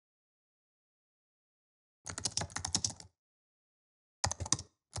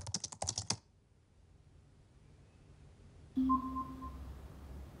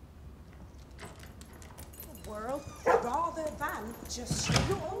World, rather than just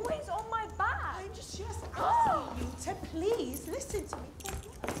you're always on my back. I'm just asking you to please listen to me.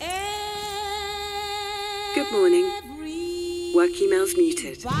 Good morning. Work emails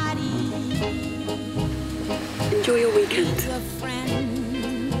muted. Enjoy your weekend.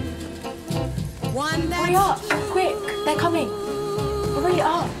 Hurry up! Quick! They're coming! Hurry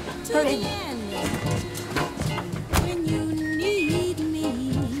up! Hurry in. When you need me,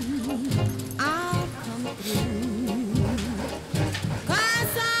 I'll come through.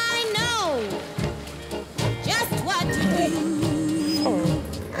 'Cause I know just what to do.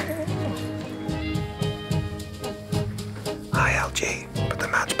 Hi, LG. Put the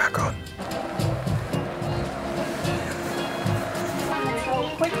match back on.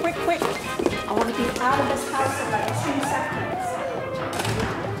 Quick, quick, quick! I want to be out of this house in like 2 seconds.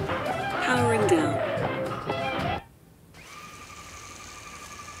 Powering down.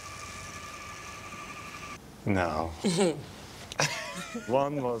 No.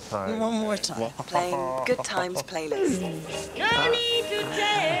 One more time. One more time. Playing Good Times playlist. No need to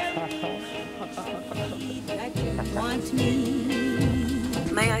tell me that you want me.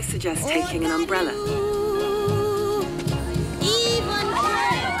 May I suggest taking an umbrella? Even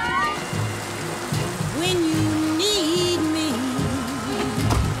when you need me,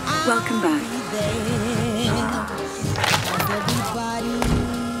 Welcome back.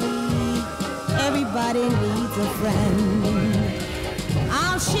 Everybody needs a friend.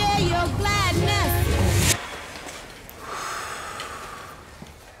 I'll share your gladness.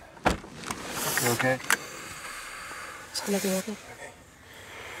 You okay? It's gonna be okay.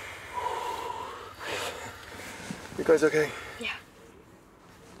 You guys okay? Yeah.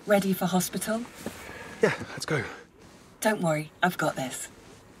 Ready for hospital? Yeah, let's go. Don't worry, I've got this.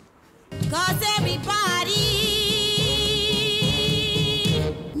 'Cause everybody